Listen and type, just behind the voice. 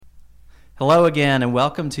Hello again, and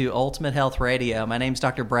welcome to Ultimate Health Radio. My name is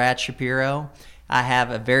Dr. Brad Shapiro. I have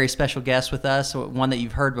a very special guest with us, one that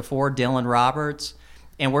you've heard before, Dylan Roberts.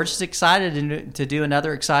 And we're just excited to do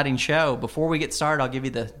another exciting show. Before we get started, I'll give you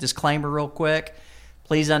the disclaimer real quick.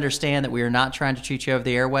 Please understand that we are not trying to treat you over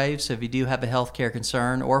the airwaves. So if you do have a healthcare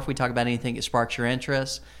concern, or if we talk about anything that sparks your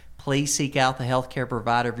interest, please seek out the healthcare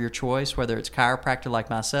provider of your choice, whether it's a chiropractor like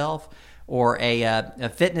myself or a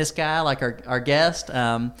fitness guy like our guest.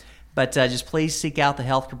 But just please seek out the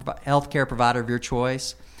healthcare provider of your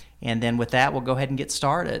choice. And then with that, we'll go ahead and get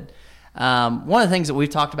started. One of the things that we've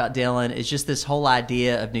talked about, Dylan, is just this whole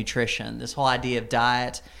idea of nutrition, this whole idea of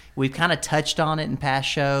diet. We've kind of touched on it in past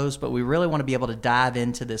shows, but we really want to be able to dive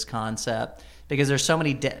into this concept because there's so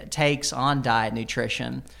many takes on diet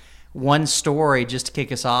nutrition. One story, just to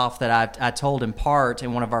kick us off, that I told in part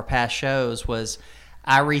in one of our past shows was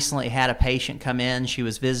I recently had a patient come in. She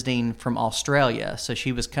was visiting from Australia. So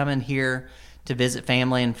she was coming here to visit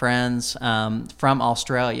family and friends from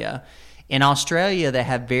Australia. In Australia, they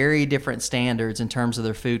have very different standards in terms of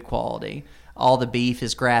their food quality. All the beef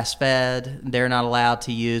is grass-fed. They're not allowed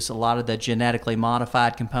to use a lot of the genetically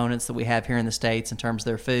modified components that we have here in the States in terms of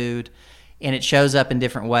their food. And it shows up in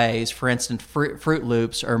different ways. For instance, Fruit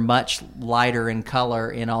Loops are much lighter in color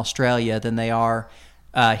in Australia than they are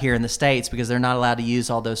here in the States because they're not allowed to use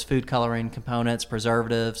all those food coloring components,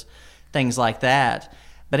 preservatives, things like that.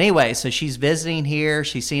 But anyway, so she's visiting here.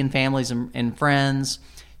 She's seeing families and friends.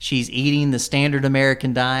 She's eating the standard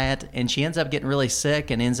American diet, and she ends up getting really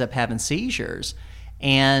sick and ends up having seizures.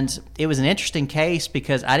 And it was an interesting case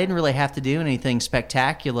because I didn't really have to do anything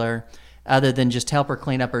spectacular other than just help her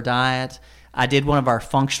clean up her diet. I did one of our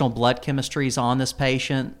functional blood chemistries on this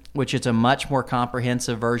patient, which is a much more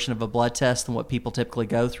comprehensive version of a blood test than what people typically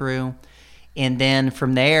go through. And then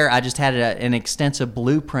from there, I just had an extensive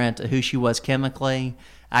blueprint of who she was chemically.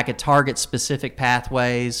 I could target specific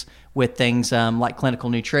pathways with things like clinical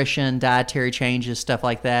nutrition, dietary changes, stuff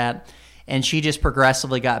like that. And she just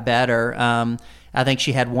progressively got better. I think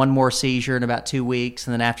she had one more seizure in about 2 weeks,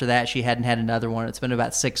 and then after that, she hadn't had another one. It's been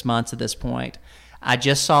about 6 months at this point. I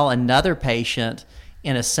just saw another patient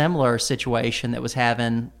in a similar situation that was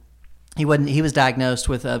having, he was diagnosed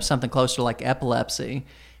with something closer to like epilepsy,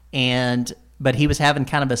 but he was having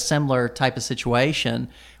kind of a similar type of situation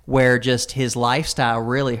where just his lifestyle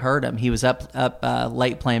really hurt him. He was up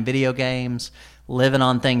late playing video games, living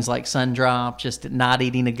on things like Sundrop, just not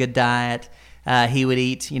eating a good diet. He would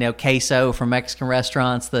eat, queso from Mexican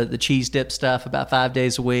restaurants, the cheese dip stuff about 5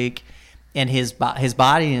 days a week. And his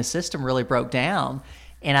body and his system really broke down.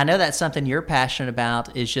 And I know that's something you're passionate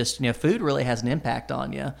about is just, food really has an impact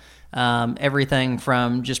on you. Everything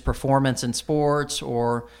from just performance in sports,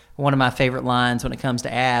 or one of my favorite lines when it comes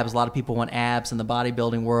to abs. A lot of people want abs in the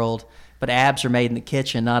bodybuilding world, but abs are made in the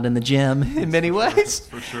kitchen, not in the gym in many ways.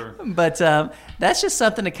 For sure. But that's just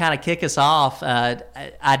something to kind of kick us off.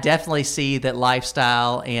 I definitely see that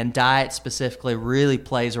lifestyle and diet specifically really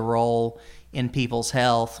plays a role in people's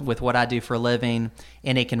health with what I do for a living,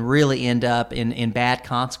 and it can really end up in bad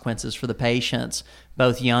consequences for the patients,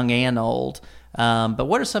 both young and old. But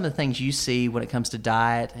what are some of the things you see when it comes to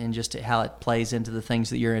diet and just how it plays into the things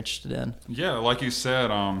that you're interested in? Yeah, like you said,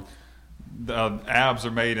 the abs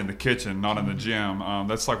are made in the kitchen, not in the gym.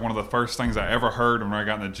 That's like one of the first things I ever heard when I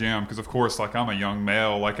got in the gym, because of course, like I'm a young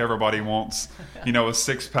male, like everybody wants, a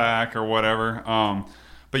six pack or whatever.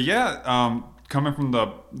 But yeah, coming from the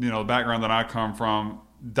background that I come from,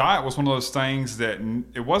 diet was one of those things that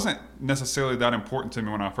it wasn't necessarily that important to me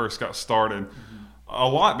when I first got started. A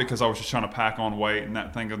lot because I was just trying to pack on weight and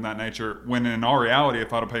that thing of that nature. When in all reality,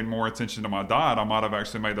 if I'd have paid more attention to my diet, I might have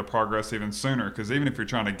actually made the progress even sooner. Because even if you're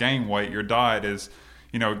trying to gain weight, your diet is,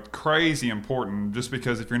 crazy important. Just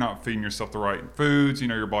because if you're not feeding yourself the right foods,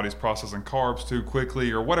 your body's processing carbs too quickly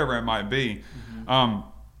or whatever it might be.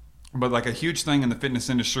 But like a huge thing in the fitness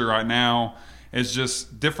industry right now is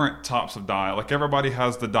just different types of diet. Like everybody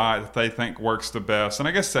has the diet that they think works the best. And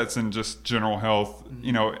I guess that's in just general health,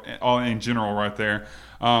 all in general right there.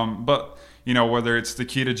 But, whether it's the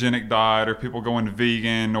ketogenic diet or people going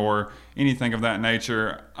vegan or anything of that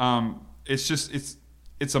nature,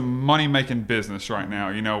 it's a money-making business right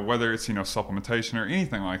now, whether it's, supplementation or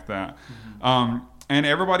anything like that. And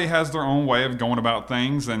everybody has their own way of going about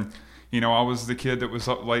things. And I was the kid that was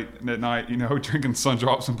up late at night, drinking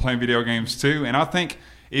Sundrops and playing video games too. And I think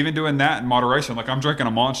even doing that in moderation, like I'm drinking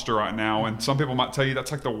a Monster right now, and some people might tell you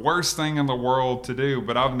that's like the worst thing in the world to do,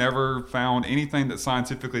 but I've never found anything that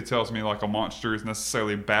scientifically tells me like a Monster is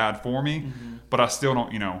necessarily bad for me. But I still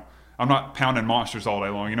don't, I'm not pounding Monsters all day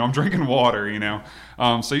long. I'm drinking water,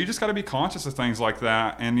 So you just got to be conscious of things like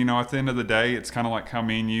that. And, at the end of the day, it's kind of like how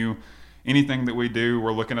me and you, anything that we do,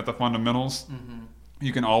 we're looking at the fundamentals.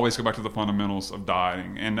 You can always go back to the fundamentals of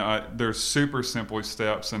dieting, and there's super simple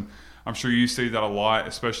steps. And I'm sure you see that a lot,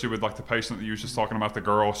 especially with like the patient that you was just talking about, the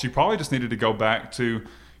girl. She probably just needed to go back to,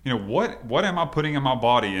 what am I putting in my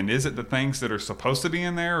body, and is it the things that are supposed to be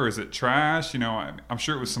in there, or is it trash? I'm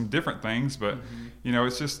sure it was some different things, but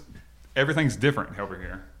it's just everything's different over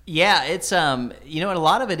here. Yeah, it's and a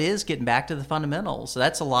lot of it is getting back to the fundamentals. So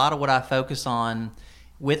that's a lot of what I focus on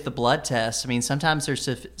with the blood tests. I mean, sometimes there's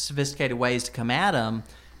sophisticated ways to come at them,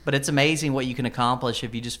 but it's amazing what you can accomplish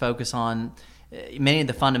if you just focus on many of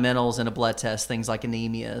the fundamentals in a blood test, things like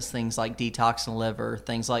anemias, things like detoxing the liver,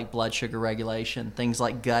 things like blood sugar regulation, things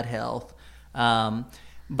like gut health. But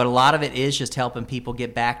a lot of it is just helping people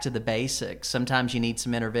get back to the basics. Sometimes you need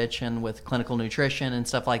some intervention with clinical nutrition and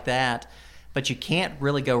stuff like that, but you can't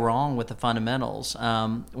really go wrong with the fundamentals.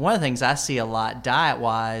 One of the things I see a lot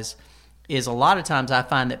diet-wise is a lot of times I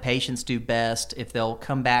find that patients do best if they'll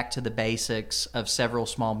come back to the basics of several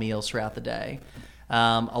small meals throughout the day.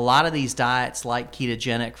 A lot of these diets, like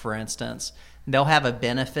ketogenic, for instance, they'll have a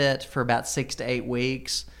benefit for about 6 to 8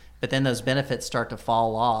 weeks, but then those benefits start to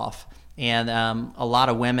fall off. And a lot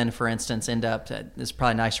of women, for instance, end up, there's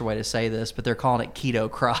probably a nicer way to say this, but they're calling it keto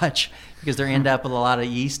crotch because they end up with a lot of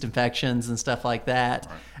yeast infections and stuff like that.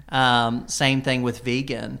 Same thing with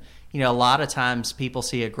vegan. A lot of times people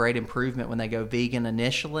see a great improvement when they go vegan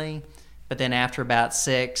initially, but then after about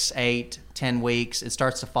 6, 8, 10 weeks, it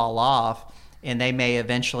starts to fall off, and they may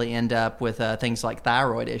eventually end up with things like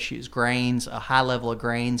thyroid issues. Grains, a high level of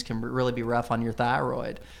grains can really be rough on your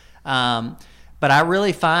thyroid. But I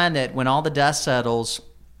really find that when all the dust settles,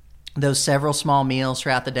 those several small meals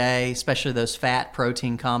throughout the day, especially those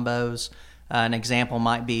fat-protein combos, an example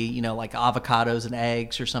might be, like avocados and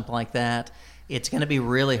eggs or something like that. It's going to be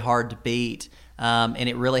really hard to beat, and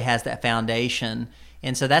it really has that foundation.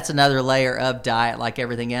 And so that's another layer of diet, like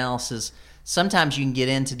everything else, is sometimes you can get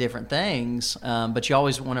into different things, but you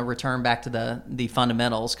always want to return back to the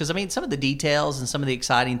fundamentals. Because, some of the details and some of the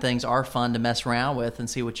exciting things are fun to mess around with and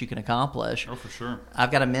see what you can accomplish. Oh, for sure. I've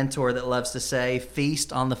got a mentor that loves to say,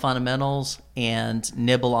 feast on the fundamentals and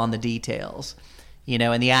nibble on the details.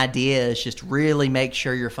 And the idea is just really make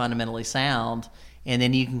sure you're fundamentally sound, and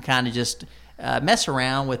then you can kind of just mess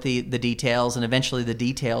around with the details, and eventually the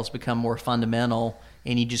details become more fundamental,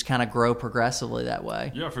 and you just kind of grow progressively that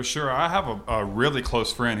way. Yeah, for sure. I have a really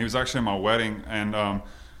close friend. He was actually at my wedding, and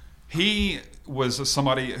he was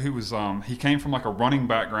somebody who was he came from like a running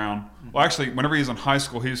background. Well, actually, whenever he was in high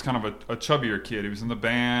school, he was kind of a chubbier kid. He was in the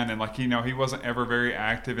band, and he wasn't ever very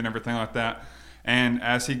active and everything like that. And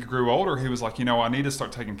as he grew older, he was like, I need to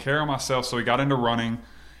start taking care of myself. So he got into running.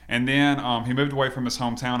 And then he moved away from his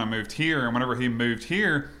hometown and moved here. And whenever he moved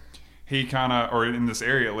here, he kind of, or in this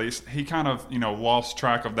area at least, he kind of, lost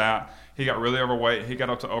track of that. He got really overweight. He got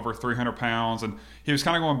up to over 300 pounds. And he was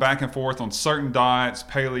kind of going back and forth on certain diets,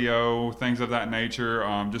 paleo, things of that nature,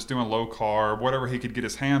 just doing low carb, whatever he could get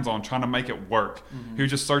his hands on, trying to make it work. He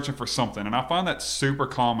was just searching for something. And I find that super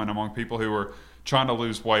common among people who are trying to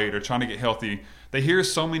lose weight or trying to get healthy. They hear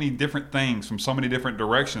so many different things from so many different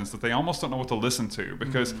directions that they almost don't know what to listen to,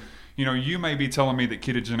 because you may be telling me that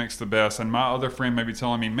ketogenic's the best, and my other friend may be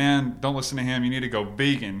telling me, man, don't listen to him, you need to go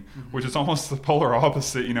vegan, which is almost the polar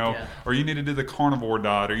opposite, or you need to do the carnivore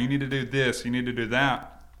diet, or you need to do this, you need to do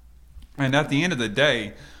that. And at the end of the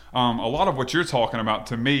day, a lot of what you're talking about,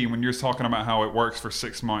 to me, when you're talking about how it works for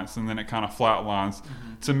 6 months and then it kind of flatlines,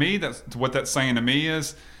 to me, that's what that's saying to me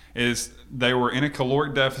is they were in a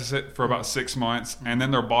caloric deficit for about 6 months, and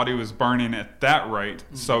then their body was burning at that rate.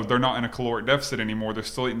 So they're not in a caloric deficit anymore. They're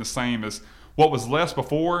still eating the same as what was less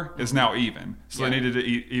before is now even. So they needed to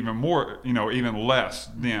eat even more, even less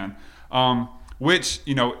then. Which,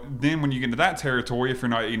 then when you get into that territory, if you're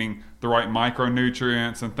not eating the right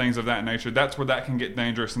micronutrients and things of that nature, that's where that can get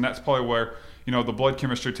dangerous. And that's probably where, the blood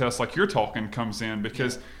chemistry test like you're talking comes in,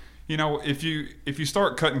 because if you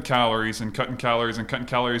start cutting calories,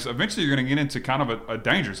 eventually you're going to get into kind of a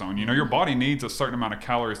danger zone. Your body needs a certain amount of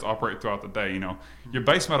calories to operate throughout the day. Your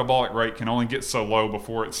base metabolic rate can only get so low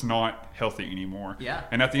before it's not healthy anymore. Yeah.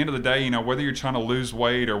 And at the end of the day, whether you're trying to lose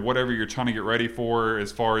weight or whatever you're trying to get ready for,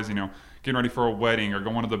 as far as, getting ready for a wedding or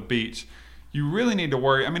going to the beach, you really need to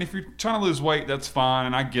worry. If you're trying to lose weight, that's fine.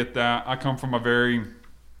 And I get that. I come from a very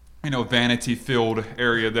vanity-filled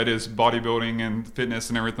area that is bodybuilding and fitness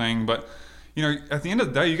and everything. But, at the end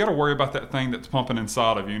of the day, you got to worry about that thing that's pumping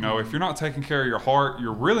inside of you. If you're not taking care of your heart,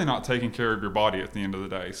 you're really not taking care of your body at the end of the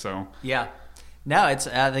day. So yeah, no, I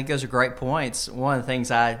think those are great points. One of the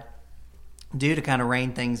things I do to kind of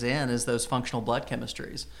rein things in is those functional blood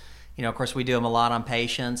chemistries. Of course, we do them a lot on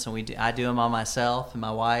patients, and I do them on myself and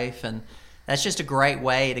my wife, and that's just a great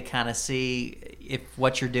way to kind of see if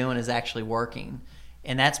what you're doing is actually working.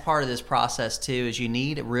 And that's part of this process too, is you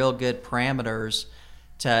need real good parameters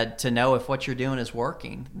to know if what you're doing is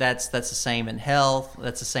working. That's the same in health.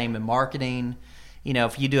 That's the same in marketing.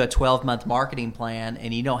 If you do a 12-month marketing plan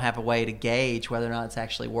and you don't have a way to gauge whether or not it's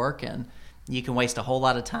actually working, you can waste a whole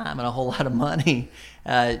lot of time and a whole lot of money,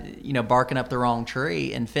 barking up the wrong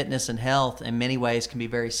tree. And fitness and health in many ways can be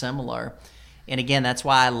very similar. And again, that's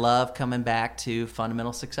why I love coming back to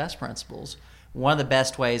fundamental success principles. One of the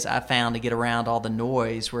best ways I found to get around all the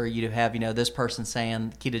noise where you have, this person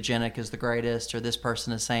saying ketogenic is the greatest, or this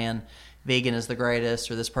person is saying vegan is the greatest,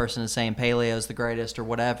 or this person is saying paleo is the greatest, or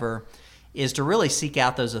whatever, is to really seek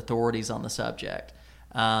out those authorities on the subject.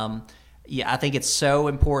 I think it's so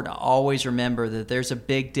important to always remember that there's a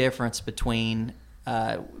big difference between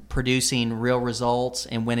producing real results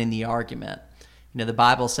and winning the argument. The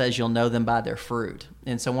Bible says you'll know them by their fruit.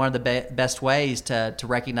 And so one of the best ways to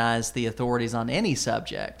recognize the authorities on any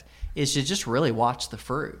subject is to just really watch the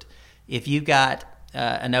fruit. If you've got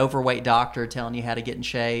an overweight doctor telling you how to get in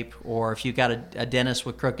shape, or if you've got a dentist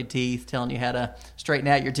with crooked teeth telling you how to straighten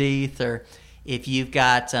out your teeth, or if you've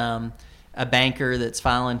got a banker that's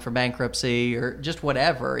filing for bankruptcy, or just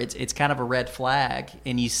whatever, it's kind of a red flag.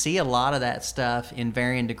 And you see a lot of that stuff in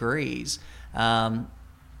varying degrees.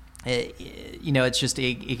 It's just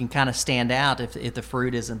it can kind of stand out if the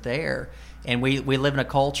fruit isn't there. And we live in a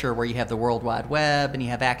culture where you have the World Wide Web and you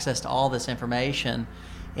have access to all this information,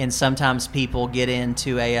 and sometimes people get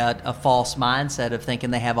into a false mindset of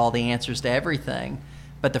thinking they have all the answers to everything,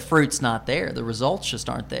 but the fruit's not there. The results just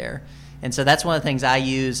aren't there. And so that's one of the things I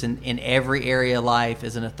use in every area of life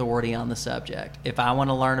as an authority on the subject. If I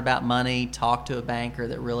want to learn about money, talk to a banker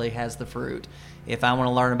that really has the fruit. If I want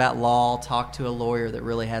to learn about law, talk to a lawyer that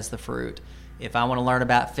really has the fruit. If I want to learn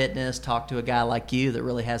about fitness, talk to a guy like you that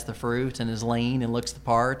really has the fruit and is lean and looks the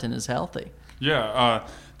part and is healthy. Yeah,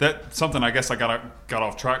 that's something I guess I got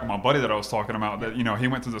off track with my buddy that I was talking about. That he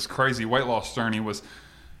went through this crazy weight loss journey. Was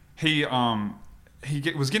he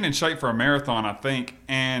was getting in shape for a marathon, I think,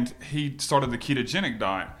 and he started the ketogenic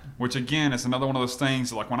diet, which again is another one of those things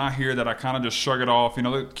that, like, when I hear that, I kind of just shrug it off. The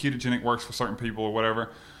ketogenic works for certain people or whatever.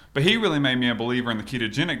 But he really made me a believer in the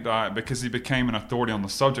ketogenic diet because he became an authority on the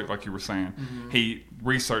subject, like you were saying. Mm-hmm. He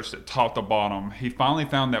researched it top to bottom. He finally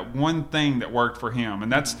found that one thing that worked for him.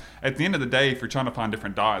 And that's, at the end of the day, if you're trying to find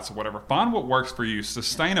different diets or whatever, find what works for you.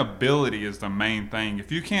 Sustainability is the main thing.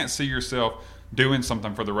 If you can't see yourself doing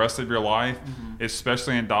something for the rest of your life,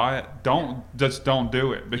 especially in diet, don't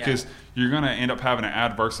do it, because you're going to end up having an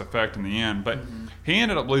adverse effect in the end. But he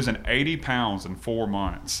ended up losing 80 pounds in 4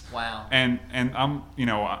 months. Wow. And I'm,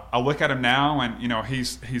 I look at him now, and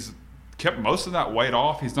he's kept most of that weight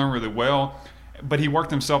off. He's done really well, but he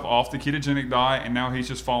worked himself off the ketogenic diet, and now he's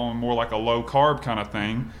just following more like a low carb kind of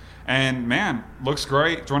thing. And man, looks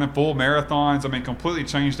great, running full marathons. Completely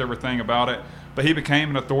changed everything about it. But he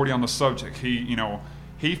became an authority on the subject.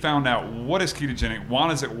 He found out, what is ketogenic? Why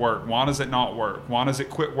does it work? Why does it not work? Why does it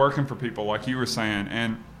quit working for people, like you were saying?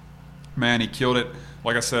 And man, he killed it.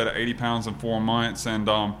 Like I said, 80 pounds in 4 months. And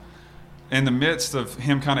in the midst of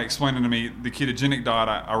him kind of explaining to me the ketogenic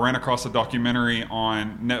diet, I ran across a documentary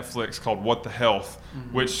on Netflix called What the Health,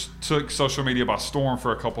 which took social media by storm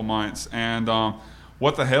for a couple months. And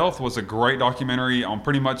What the Health was a great documentary on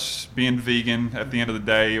pretty much being vegan at the end of the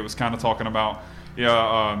day. It was kind of talking about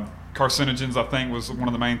carcinogens, I think, was one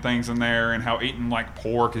of the main things in there, and how eating like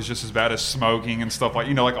pork is just as bad as smoking and stuff, like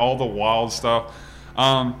like all the wild stuff.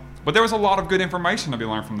 But there was a lot of good information to be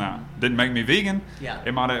learned from that. Didn't make me vegan. Yeah.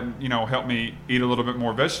 It might have helped me eat a little bit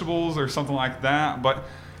more vegetables or something like that. But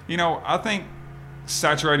I think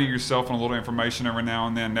saturating yourself in a little information every now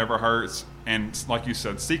and then never hurts. And like you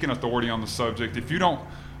said, seek an authority on the subject. If you don't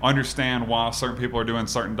understand why certain people are doing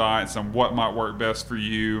certain diets and what might work best for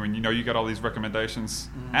you, and you got all these recommendations,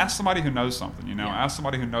 ask somebody who knows something. Ask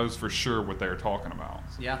somebody who knows for sure what they're talking about.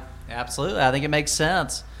 Yeah, absolutely. I think it makes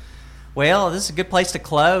sense. Well, this is a good place to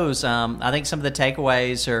close. I think some of the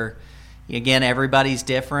takeaways are, again, everybody's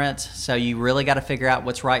different, so you really got to figure out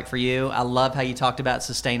what's right for you. I love how you talked about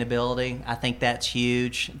sustainability. I think that's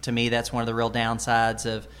huge. To me, that's one of the real downsides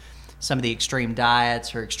of some of the extreme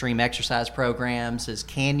diets or extreme exercise programs is,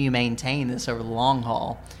 can you maintain this over the long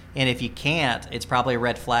haul? And if you can't, it's probably a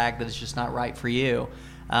red flag that it's just not right for you.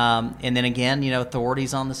 And then again,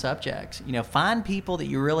 authorities on the subject. Find people that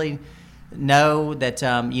you really know that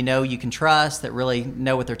you can trust, that really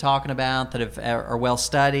know what they're talking about, that are well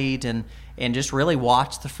studied, and just really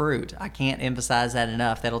watch the fruit. I can't emphasize that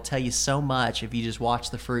enough. That'll tell you so much if you just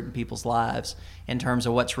watch the fruit in people's lives in terms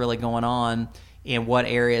of what's really going on, in what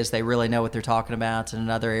areas they really know what they're talking about, and in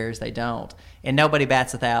other areas they don't. And nobody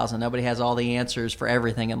bats 1,000. Nobody has all the answers for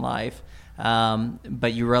everything in life.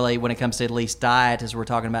 But you really, when it comes to at least diet, as we're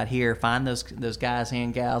talking about here, find those guys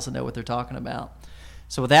and gals that know what they're talking about.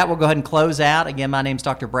 So with that, we'll go ahead and close out. Again, my name's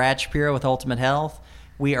Dr. Brad Shapiro with Ultimate Health.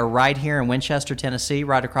 We are right here in Winchester, Tennessee,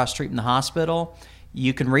 right across the street from the hospital.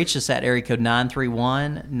 You can reach us at area code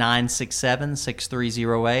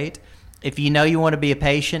 931-967-6308. If you know you want to be a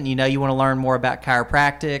patient, you want to learn more about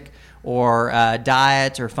chiropractic or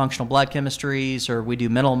diet or functional blood chemistries, or we do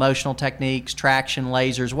mental emotional techniques, traction,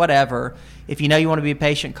 lasers, whatever. If you know you want to be a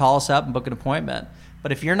patient, call us up and book an appointment.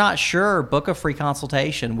 But if you're not sure, book a free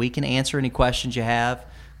consultation. We can answer any questions you have.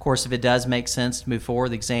 Of course, if it does make sense to move forward,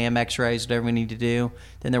 the exam, x-rays, whatever we need to do,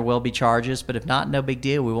 then there will be charges. But if not, no big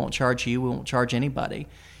deal. We won't charge you. We won't charge anybody.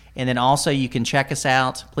 And then also you can check us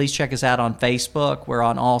out. Please check us out on Facebook. We're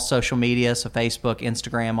on all social media, so Facebook,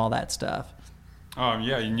 Instagram, all that stuff.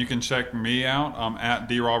 Yeah, and you can check me out at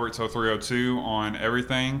droberts0302 on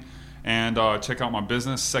everything. And check out my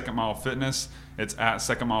business, Second Mile Fitness. It's at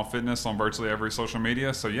Second Mile Fitness on virtually every social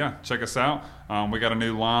media. So yeah, check us out. We got a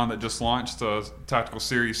new line that just launched, Tactical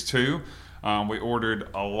Series 2. We ordered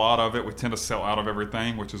a lot of it. We tend to sell out of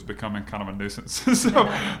everything, which is becoming kind of a nuisance.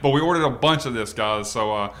 But we ordered a bunch of this, guys.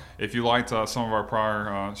 So if you liked some of our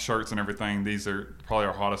prior shirts and everything, these are probably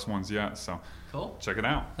our hottest ones yet. So cool. Check it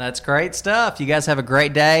out. That's great stuff. You guys have a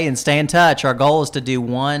great day and stay in touch. Our goal is to do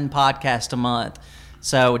one podcast a month.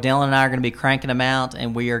 So Dylan and I are going to be cranking them out,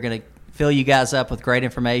 and we are going to fill you guys up with great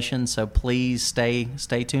information. So please stay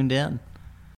tuned in.